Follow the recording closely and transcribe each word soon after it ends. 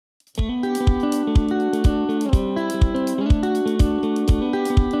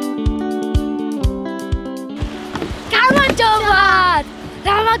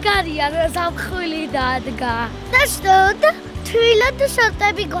მაგარია ზამხვილი დადგა. და შტოდ თვილად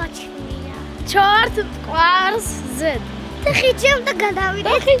შოტები გვაჩნია. ჩორთ ყვარს ზედ. და ხიჭემ და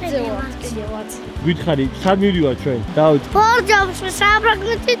გადავიდეთ. ხიჭევათ. გითხარი, სად მივდივარ ჩვენ? დავით. ბორჯომში,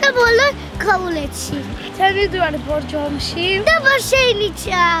 საფრანგეთში და ბოლო ქაულეთში. ჩვენ მივდივართ ბორჯომში და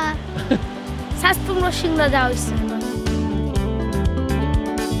ბაშენიჩა. სასტუმროში უნდა დავისვენო.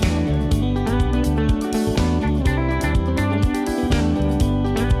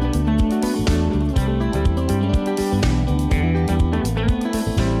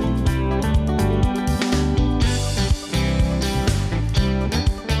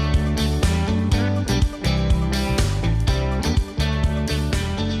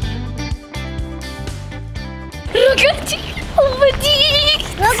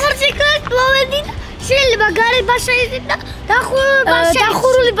 შეიძლება გარე ბაშაინი და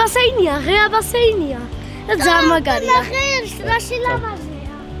დახურული ბასეინია, ღია ბასეინია. და ძამაგარია. ნახე, რაში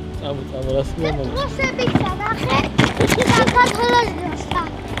ლამაზია. წამო, რაში ლამაზია. რუსებიცა ნახე. და ქართულაშია.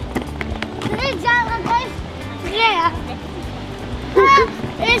 ძრე ჯალაგოი ღია.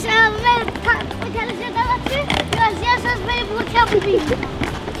 ეს მე ქართულაშია დავაცი, გაზიასას მე ბუჩაპი.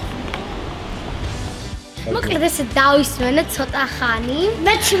 მოკლედ ესე დავისვენეთ ცოტა ხანი.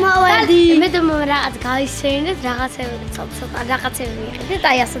 მე ჩმოვედი. მე და რაღაც გავისვენეთ, რაღაცები ცოტა რაღაცები მიყიდეთ,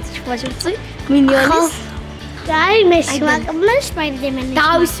 აი ასეთ შუაშუცი მინიონის. და აი მე შევაკმე სპაიდერმენი.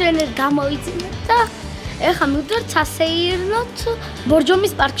 დავისვენეთ, გამოვიძინეთ და ეხლა მივდივართ სასეირნოთ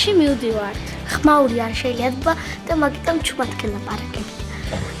ბორჯომის პარკში მივდივართ. ხმაური არ შეიძლება და მაგიტომ ჩუმად გელაპარაკებთ.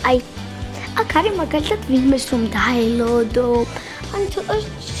 აი აქ არის მაგალითად ვინმეს რომ დაელოდო. ან ცოტა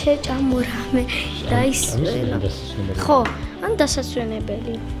შეჭამო რამე და ისვენა. ხო, ან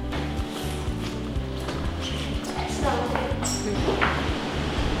დასასვენებელი.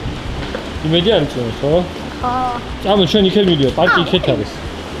 იმედი არის ჩვენ, ხო? ხო. წამო ჩვენ იქეთ მივდივართ, პარკი იქეთ არის.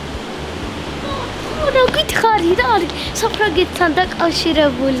 რა გითხარი რა არის? საფრანგეთთან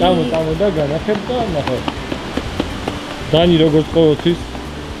დაკავშირებული. წამო და განახებ და ნახე. დანი როგორც ყოველთვის.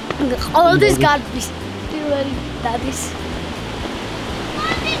 ყოველთვის გარბის. პირველი დადის.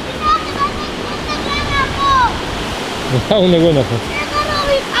 რა უნდა გონახო? ეხლა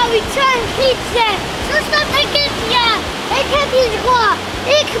ვიყავი ჩვენ ხიდზე. სუსტად ეგეთია. ეგეთი ზღვა.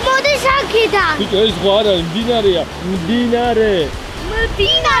 იქ მოდის აქედან. ბიჭო, ეს ზღვა არ არის, მდინარეა. მდინარე.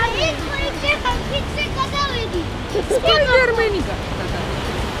 იქ ხიდზე ხიდზე გადავედი. სპაიდერმენი გადა.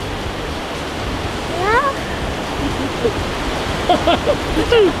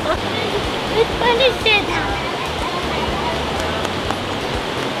 ეს პანისედა.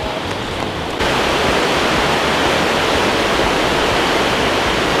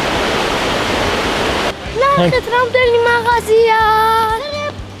 ნახეთ რამდენი მაღაზია.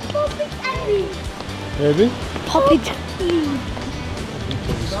 პოპიტები. ები? პოპიტ.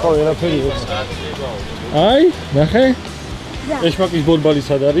 ხო, ერაფერი ეს. აი, ნახე. ეშმაკის ბორბალი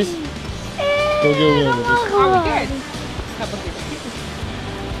სად არის? გოგეუნებოდეს.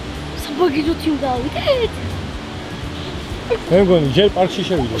 საბაგიროთი დავიდეთ. მე მგონი ჯერ პარკში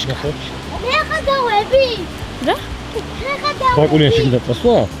შევიდეთ, ნახე. მე ახლა დავები. რა? ბაკუნიაში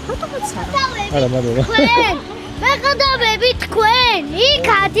გიდაწასვა? დავები. არა, მაგრამ. თქვენ. მე გადავები თქვენ.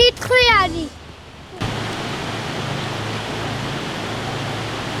 იქად ითხვიანი.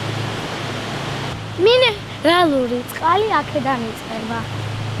 მინერალური წყალი აქედან იწყება.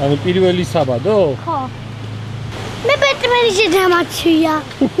 ანუ პირველი საბადო? ხო. მე პეტრმენში დამაჩვია.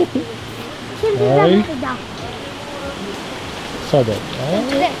 აი. სადა?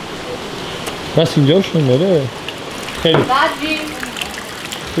 რა სინჯავს მე? ხელი. ბაჯი.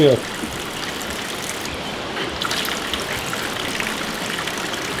 ხიო.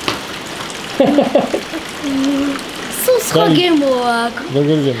 სუსხა გემოაკ.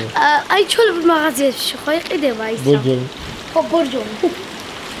 როგორ გემო? აი ჩვენებრივ მაღაზიაში ხო იყიდება ისა. ბორჯომი. ხო, ბორჯომი.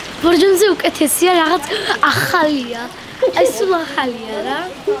 ბორჯომზე უკეთესია რაღაც ახალია. აი სულ ახალია რა.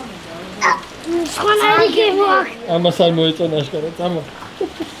 სხვანაირი გემოაკ. ამას არ მოეწონა აშკარად, წამო.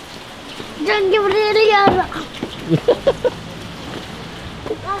 ჯანგიბრელი არა.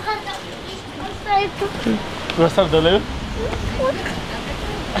 გასავდალე?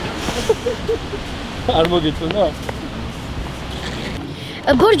 არ მოგეწონა?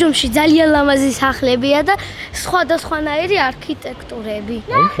 ბორჯომში ძალიან ლამაზი სახლებია და სხვადასხვანაირი არქიტექტურები.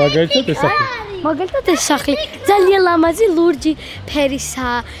 აი, მაგალითად ეს სახე. მაგალითად ეს სახლი ძალიან ლამაზი ლურჯი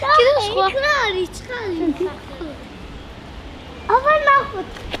ფერისაა. კიდევ სხვა არის წყალი. აბა ნახოთ.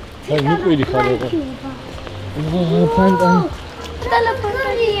 აი, მიყვირი ხარ ეგა. ფანტანი.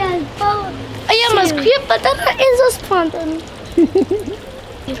 ტელეფონია. აი ამას ქვია პატარა ეზოს ფონტანი.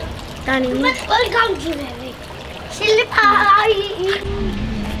 დანი, ყველგან გამჯერები. შეიძლება აი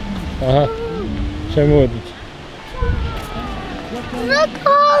აჰა. შემოვედით.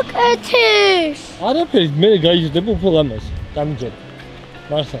 ნაკაკეთის. არაფერი, მე გაიზრდება უფრო ლამაზ. დამიჯერე.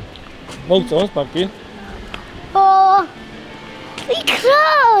 მარსა. მოგწონს პარკი?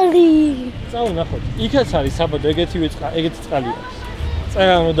 იქრალი. წავა ნახოთ. იქაც არის საბადო ეგეთი წყალი აქვს.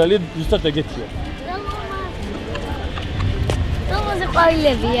 წეამოდალი ზუსტად ეგეთია. ლამაზი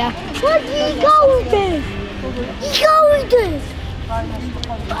ყვავილებია. გავიდეს. გავიდეს.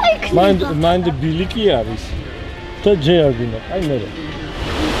 მან ბილიკი არის. და ჯერგინა, აი მე.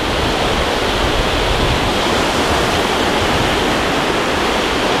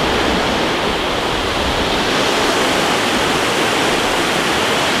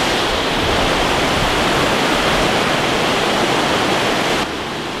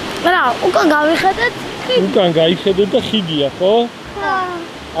 უკან გავიხედეთ? უკან გაიხედეთ და ხიდია, ხო? ხა.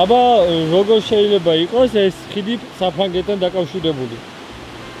 აბა როგორ შეიძლება იყოს ეს ხიდი საფრანგეთთან დაკავშირებული?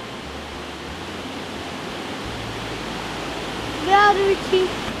 მე არ ვიცი.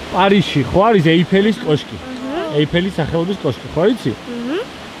 პარიზში ხო არის ეიფელის კოშკი? ეიფელის სახელობის კოშკი, ხო იცი?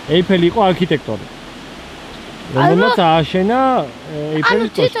 ეიფელი იყო არქიტექტორი. რომელმაც ააშენა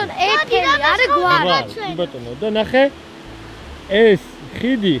ეიფელის კოშკი. თვითონ ეიფელი არის გვარი. ბატონო, და ნახე ეს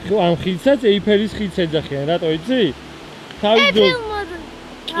ხიდი, ამ ხიდსაც ეიფელის ხიდს ეძახიან, რატო იცი?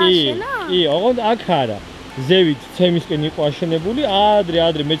 კი, ოღონდ აქ არა. ზევით ცემისკენ იყო აშენებული,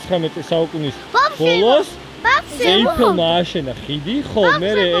 ადრე მე-19 საუკუნის ბოლოს ეიფელმა ააშენა ხიდი, ხო,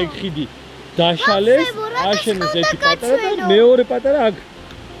 მერე ეგ ხიდი დაშალეს, აშენეს ერთი პატარა და მეორე პატარა აქ.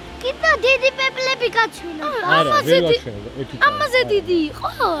 კიდე დიდი პეპლები გაჩვენა. ამაზე დიდი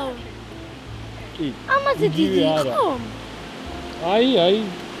იყო? კი. ამაზე დიდი იყო? აი,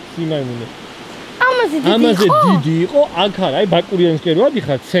 სიმაიმუნე. ამაზე დიდი იყო, აქ არა, აი ბაკურიანსკენ რო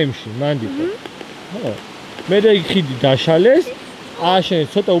ადიხარ ცემში, მანდიყო. ხო. მე და იქ ხიდი დაშალეს, ააშენეს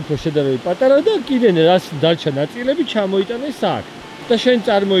ცოტა უფრო შედარებით პატარა და კიდე რას დარჩა ნაწილები ჩამოიტანეს აქ. და შენ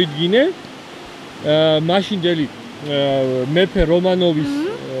წარმოიდგინე, მაშინდელი მეფე რომანოვის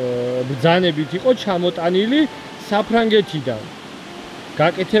ბრძანებით იყო ჩამოტანილი საფრანგეთიდან.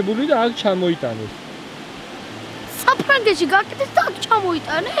 გაკეთებული და აქ ჩამოიტანეს. საფრანგეთში გაკეთეს და აქ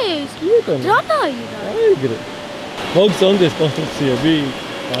ჩამოიტანეს? რანაირად? ეგრე. მოგწონდეს კონსტრუქციები?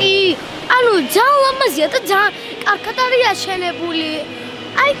 კი, ანუ ძალიან ლამაზია და ძალიან კარგად არის აშენებული.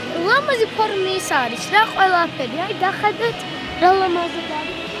 აი, ლამაზი ფორმის არის რა ყველაფერი. აი, დახედეთ რა ლამაზად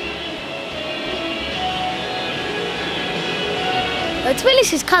არის.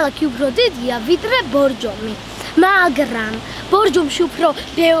 თბილისის ქალაქი უფრო დიდია ვიდრე ბორჯომი, მაგრამ ბორჯომში უფრო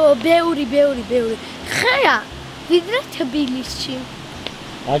ბევრი ხეა ვიდრე თბილისში.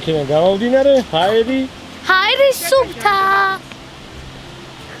 აქედან გამომდინარე, ჰაერი სუფთა.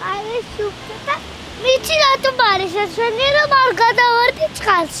 და ვიცი რატომ არის ეს შენი რომ არ გადავარდი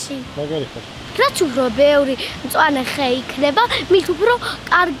წყალში. მაგარი ხარ. რაც უფრო ბევრი მწვანე ხე იქნება, მით უფრო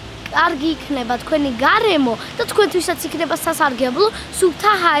კარგი იქნება თქვენი გარემო და თქვენთვისაც იქნება სასარგებლო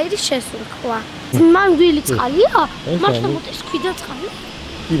სუფთა ჰაერის შესურქვა. მან გვილი წყალია? მართლა მოდის ქვიდა წყალი?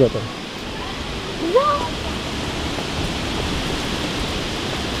 კი ბატონო.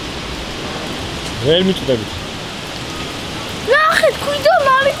 ვერ მიჭდებით. ნახეთ, ქვიდან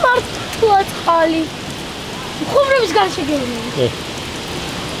არის მართლა წყალი. ხუმრობის გარშე გეუბნები.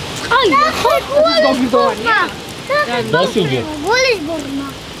 წყალი, ხო, გოგიდოვანია. დასილგე. გულის ფორმა.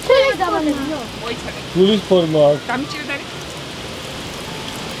 გულის დავალებიო. გულის ფორმა. დამჭირდა.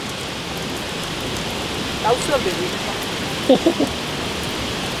 თავისუფლები.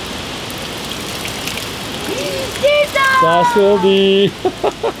 დასილდი.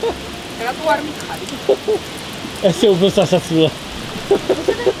 რატო არ მითხარი? ესე უფრო სასაცილოა.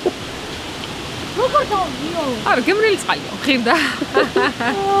 როგორ დავიო? არა, გემრიელი წყალია, ხირდა.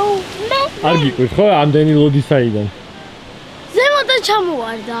 არ გიყვით ხო ამდენი ლოდისაიდან? ზემოდან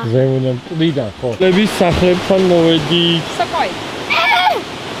ჩამოვარდა. ზემოდან კლიდან ხო. ლების სახლებთან მოვედით. საკაი.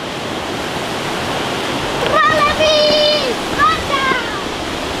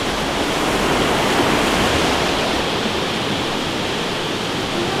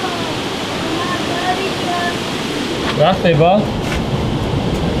 რა ხდება?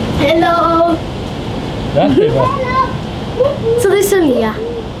 Hello. რა ხდება? ცოტა.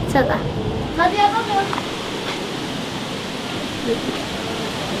 ცოტა. მოდი აბა.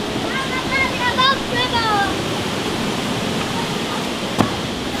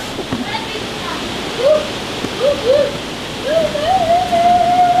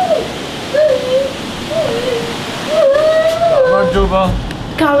 გამარჯობა.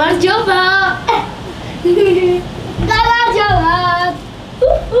 გამარჯობა. გამარჯობა.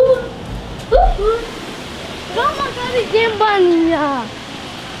 გამარჯობა გემბანია.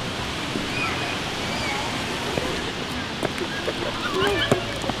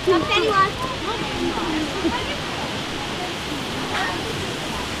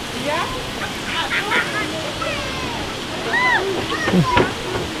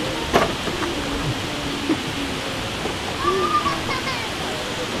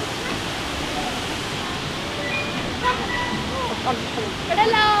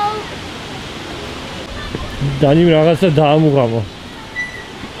 დანი რაღაცა დაამუღამო.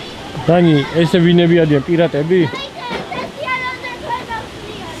 დანი, ესე ვინები არიან პირატები?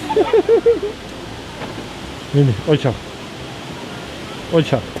 მინი, ოჩა.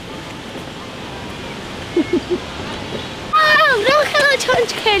 ოჩა. რა ხელა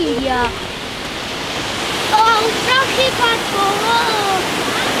ჩონჩქელია. აუ, ტრაქი პატო.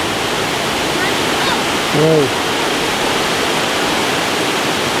 ვაუ.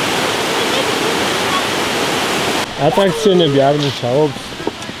 ატრაქციონები არ მუშაობს?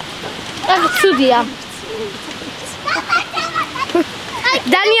 ცუდია.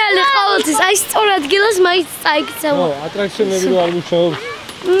 დანიელი ყოველთვის აი სწორ ადგილას მაინც წაიქცევა. ატრაქციონები რო არ მუშაობს?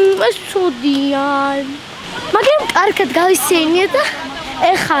 ეს ცუდია. მაგრამ კარგად გავისეინე და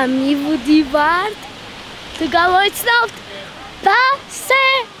ეხა მივდივართ და გავაიცნობთ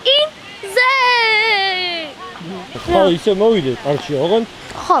ბასეინზე. ხო, ისე მოვიდე პარკში, ოღონდ?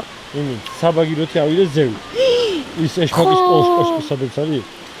 ხო. იმი, საბაგიროთი ავიდე ზევი. ის ეშმაკის კოშკი სადაც არის?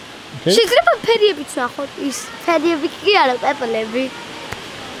 შეიძლება ფერიებიც ნახოთ, ის ფერიები კი არა, პეპლები.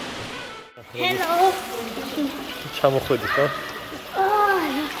 ჰელო. ჩამოხვედი ხო?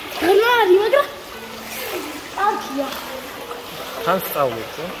 განარი, მაგრამ აკია. თან სწავლობ,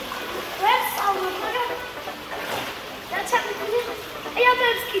 ხო? ვერ სწავლობ, მაგრამ დაჩამიტული. აი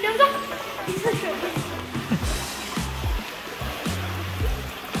ამერს კიდევ და ისე შეგვიძლია.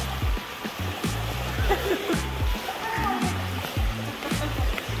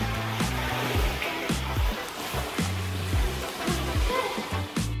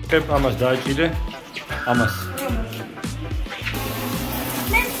 ამას დააჭირე, ამას.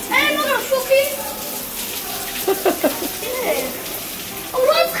 მაგრამ შუქი.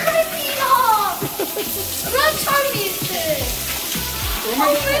 რა ხარია? რა ჩამირთე?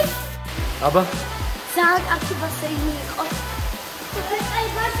 აბა. ძალიან კარგი ბასეინი იყო. აი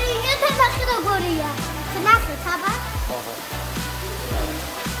ბასეინი ეთახი როგორია? ნახეთ, აბა. აჰა.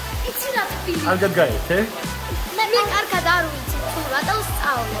 იცი რა თბილი. არ გაგაეთ, მე კარგად არ ვიცი, თუ რატო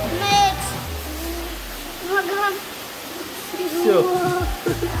სწავლო. მეც. მაგრამ всё.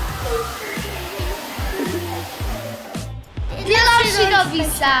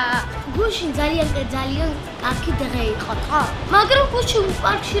 დილაშინობისა. გუშინ ძალიან კარგი დღე იყო, ხო? მაგრამ გუშინ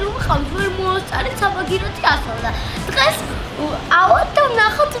პარკში რომ ხავთ, ვერ მოასწარეთ საბაგიროთი ასვლა. დღეს ავად და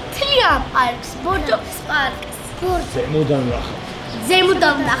ნახოთ მთლიან პარკს, ბორჯომის პარკს. ზემოდან ნახავთ.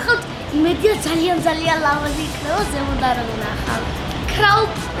 ზემოდან ნახავთ, იმედია ძალიან ლამაზი იქნება ზემოდან რომ ნახავთ. კრაულ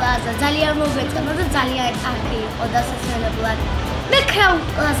პლაზა ძალიან მოგეწონა და ძალიან კარგი იყო დასასვენებლად. მე კრაულ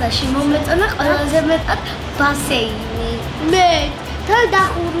პლაზაში მომეწონა ყველაზე მეტად ბასეინი. მე თან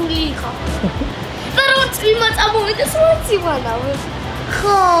დახურული იყო. და რომ წვიმა წამოვიდეს, რაც ივანავე.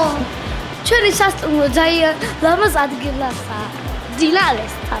 ხო. ჩვენი სასტუმრო ძალიან ლამაზ ადგილასაა.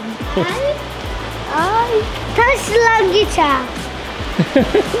 დილალესთან. აი, თაშლანგიცა.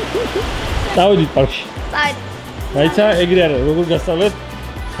 დავიდით პარკში. წადი. რაიცა, ეგრე არა, როგორ გასწავლეთ?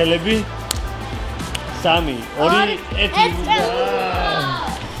 ხელები 3, 2, 1.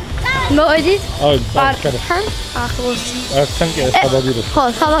 მოვედით პარკთან ახლოს. პარკთან კი საბაგიროს. ხო,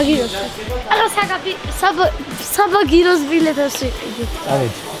 საბაგიროს. ახლა საბაგიროს ბილეთს ვიყიდით.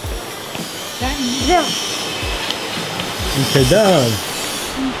 წავედი. ზევ. იქედან?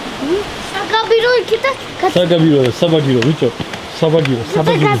 საგაბირო იქიდან საგაბირო, საბაგირო, ბიჭო. საბაგირო.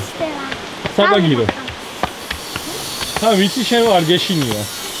 საბაგირო. ხა ვიცი შენ არ გეშინია.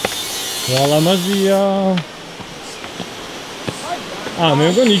 რა ლამაზია. მე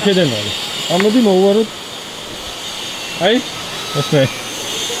მგონი იქედან არის. ამოდი მოვუაროთ. აი, ესმე.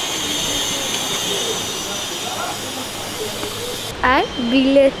 აი,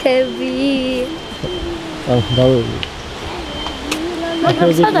 ბილეთები. დავედი. მაგრამ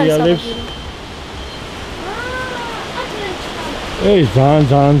სად არის საბაგირო? ეი,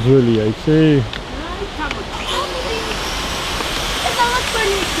 ძალიან ძველია, იცი?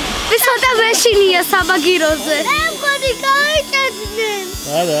 ეს ცოტა მეშინია საბაგიროზე. მე მგონი გაიჭედნენ.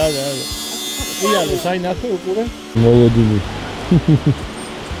 არა. იალე, საინახე უყურე. მოვედი.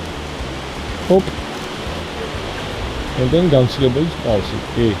 ჰოპ. ეგენ გამცილებელი წყალში,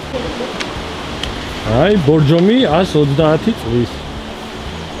 კი. აი, ბორჯომი 130 წლის.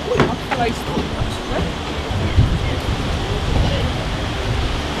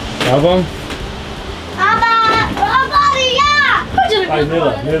 აბა, როგორია? აი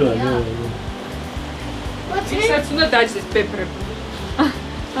ნელა. ისაც უნდა დაჯდეს პეპრები.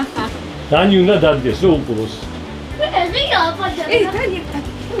 დანი უნდა დადგეს რო უყუროს. ღია პაჭა. დანი.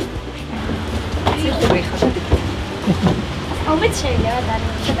 სიხური ხარ. ამეთ შეიძლება დანი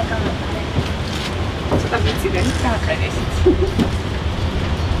ცოტა გამოვიყარე. ცოტა მიციდან გააყენე ისიც.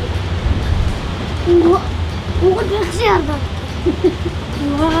 უღო დახსი არ და.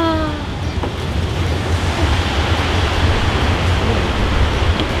 ვაა.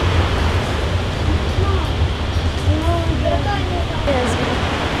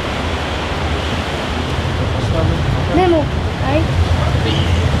 Nemo, ai.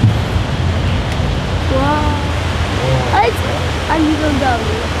 Wow. Ai, ali não dá.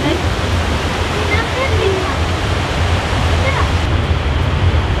 Ai.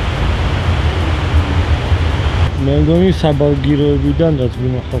 მე მგონი საბაგიროებიდან რაც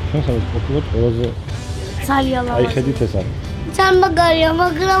ვიმახავ ჩვენ სადაც ყოფილიყო ყველაზე ძალიან აი ხედით ეს არის. ძალიან მაგარია,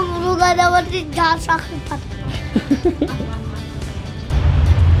 მაგრამ რო გადავარდი დასახიფად.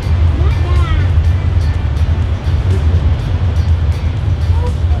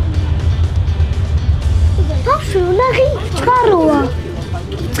 ბავშვი, ნახე, წყაროა.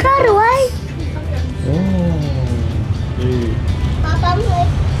 წყაროა.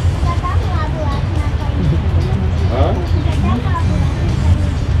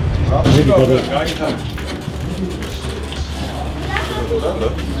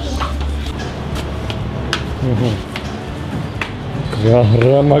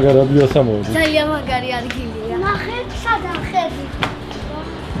 რა მაგარია სამოვიდი. ძალიან მაგარი ადგილია. ნახე, სადა ხედი.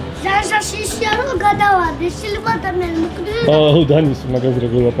 ზაშაშიშია რომ გადავარდი, შეიძლება და მე მოკდე. დანის მაგაზე რა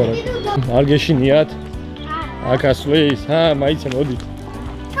გელაპარაკე. არ გეშინიათ? აქ ასვლის, მაიცა მოდით.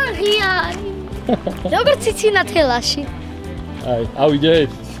 ღია. როგორ ციცინა თელაში? აი,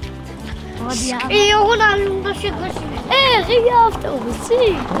 ავიდეთ. მოდია. ოღონდ არ უნდა შეგაში. ღია ავტობუსი.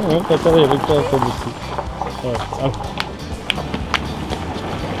 პატარა ავტობუსი.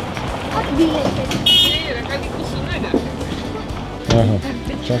 რა კაი კუსუნედა. აჰა.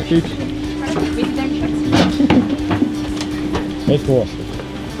 ჩახით. ეს მოასწრე.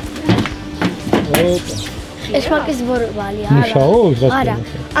 ეს მაგის ბორბალი არა. მუშაობს რა? არა.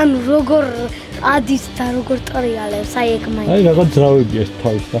 ანუ როგორ ადის და როგორ ტრიალებს, აი ეგ მაინც. აი რაღაც ძრავებია ეს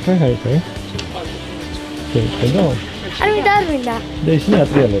თავის ნახე, აი ეს. შეხედავ? არ მინდა. და ისინი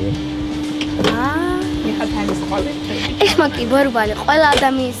ატრიალებენ. ეხლა თანის ყოლე. ეს მაგი ბორბალი ყველა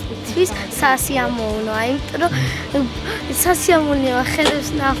ადამიანისთვის სასიამოვნოა, იმიტომ რომ სასიამოვნოა ხედებს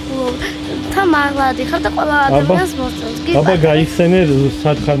ნახულობ და მაღლადი ხარ და ყველა ადამიანს მოსწონს. აბა გაიხსენე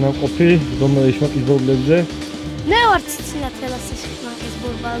სათხარ ნამყოფი რომელიც მაგის ბორბლებზე. მე ვარ ციცინა თელასის მაგის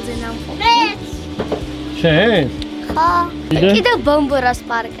ბორბალზე ნამყოფი. შენ? ხო. კიდე ბომბორას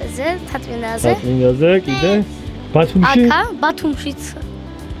პარკზე, თათმინაზე. თათმინაზე კიდე ბათუმში? აკა, ბათუმშიც.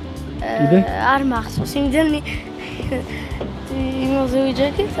 კიდე? არ მახსოვს, იმდენი იმაზე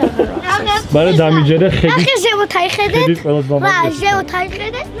ვიჯექით, აღარ მახსოვს. მაგრამ დამიჯერე ხედი. ნახე ზემოთ აიხედეთ. ხედით ყველას მამაკაცს. რა, ზემოთ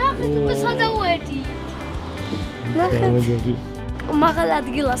აიხედეთ. ნახე თუ სადავედი. ნახე. მაღალ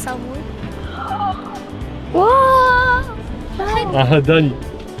ადგილას ამოვი. ვაა! აჰა, დანი.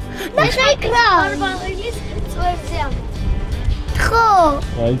 ნახე იქ რა. ბორბალის წვერზე ამ. ხო.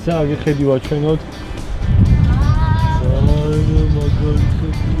 აიცა, აგი ხედი ვაჩვენოთ.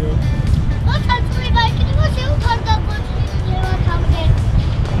 მაგალითია. ოთაწვი ვაიკიდო შევფარდა გოჩლევა თავზე.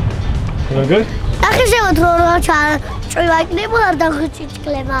 როგორ? ნახე ზემოთ რა წვი ვაიკიდო არ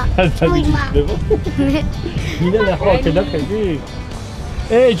დაგჭიჭკლება. წვიმა. მინდა ნახო კიდე ხედი.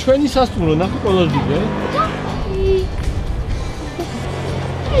 ჩვენი სასტუმრო ნახე ყველას დიდე.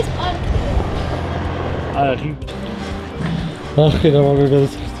 ეს პარკი. არხი. ახი რა მაგარია.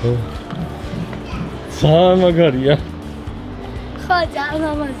 სამაგარია. ხო, ძალიან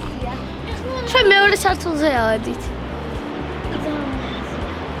ამაზია. ჩვენ მეორე სართულზე ავედით.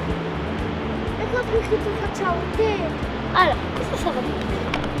 ეხლა ფიქრით რა ჩავდე? არა, ეს საბადო.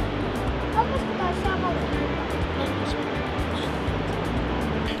 აბას გასამოვიდა.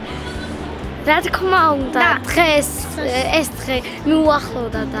 რა თქმა უნდა, დღეს ეს დღე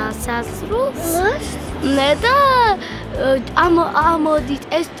მიუახლოვდა დასასრულს. და ამოდით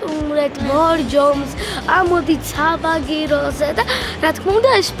ესტუმრეთ ბორჯომს, ამოდით საბაგიროზე და რა თქმა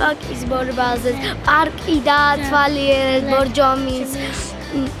უნდა ეს პარკის ბორბალზე, პარკი დაათვალიერეთ ბორჯომის.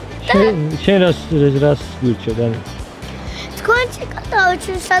 შენ რას გვირჩევ და თქვენ ჩიკატავთ,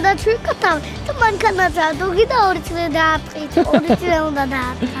 სადაც ვიკატავთ და მანქანაცა დუგი და ორი წრე დააფრით, ორი წრე უნდა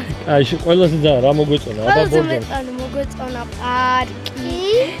დააფრით. აი ყველაზე და რა მოგვეწონა, აბა ბორჯომი. ანუ მოგვეწონა პარკი,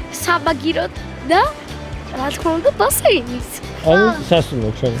 საბაგირო და რა თქმა უნდა ბასეინის. ანუ სასტუმრო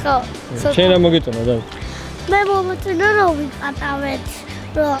ჩვენ. ხო. შენ რა მოგეწონა და? მე მომწონა რომ ვიყატავეთ,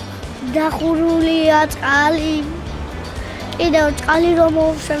 რომ დახურულია წყალი. კიდევ წყალი რომ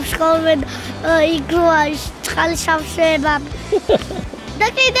მოვშევ ხოლმე იგროა ის წყალი სამშეება. და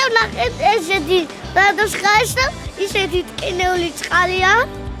კიდევ ნახეთ ესეთი რადოსხაის და ისეთი ტკინეული წყალია.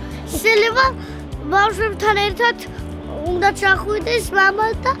 შეიძლება ბავშვებთან ერთად უნდა ჩახვიდეს მამა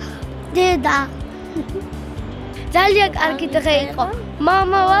და დედა. ძალიან კარგი დღე იყო.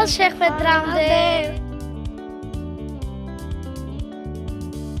 მამავალ შეხვედრამდე.